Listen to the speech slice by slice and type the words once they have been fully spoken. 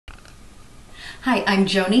Hi, I'm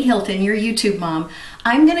Joni Hilton, your YouTube mom.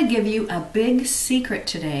 I'm going to give you a big secret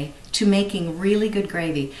today to making really good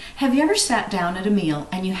gravy. Have you ever sat down at a meal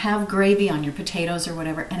and you have gravy on your potatoes or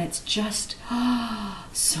whatever and it's just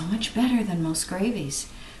so much better than most gravies?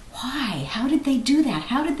 Why? How did they do that?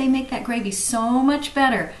 How did they make that gravy so much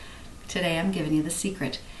better? Today I'm giving you the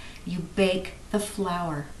secret. You bake the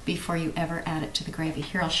flour before you ever add it to the gravy.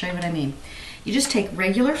 Here, I'll show you what I mean. You just take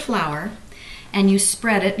regular flour and you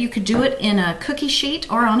spread it. You could do it in a cookie sheet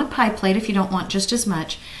or on a pie plate if you don't want just as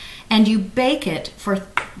much. And you bake it for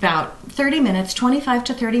about 30 minutes, 25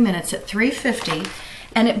 to 30 minutes at 350,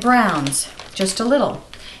 and it browns just a little.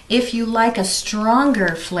 If you like a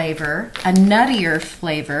stronger flavor, a nuttier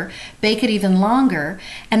flavor, bake it even longer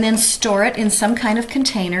and then store it in some kind of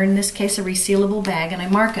container, in this case a resealable bag, and I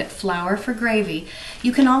mark it flour for gravy.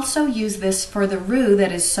 You can also use this for the roux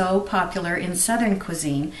that is so popular in Southern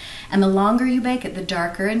cuisine, and the longer you bake it, the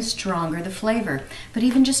darker and stronger the flavor. But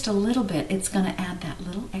even just a little bit, it's going to add that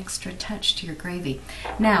little extra touch to your gravy.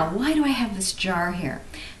 Now, why do I have this jar here?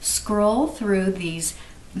 Scroll through these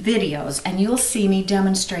videos and you'll see me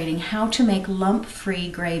demonstrating how to make lump-free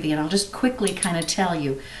gravy, and I'll just quickly kind of tell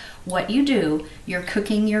you what you do. You're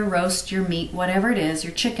cooking your roast, your meat, whatever it is,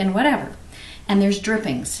 your chicken, whatever, and there's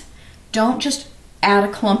drippings. Don't just add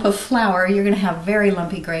a clump of flour, you're going to have very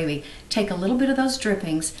lumpy gravy. Take a little bit of those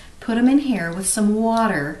drippings, put them in here with some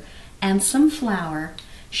water and some flour,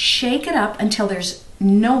 shake it up until there's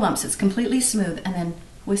no lumps, it's completely smooth, and then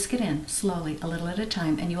whisk it in slowly, a little at a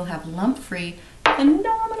time, and you'll have lump-free,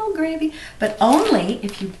 phenomenal gravy, but only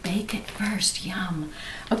if you bake it first. Yum.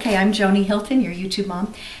 Okay, I'm Joni Hilton, your YouTube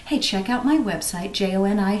mom. Hey, check out my website,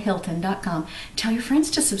 jonihilton.com. Tell your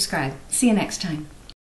friends to subscribe. See you next time.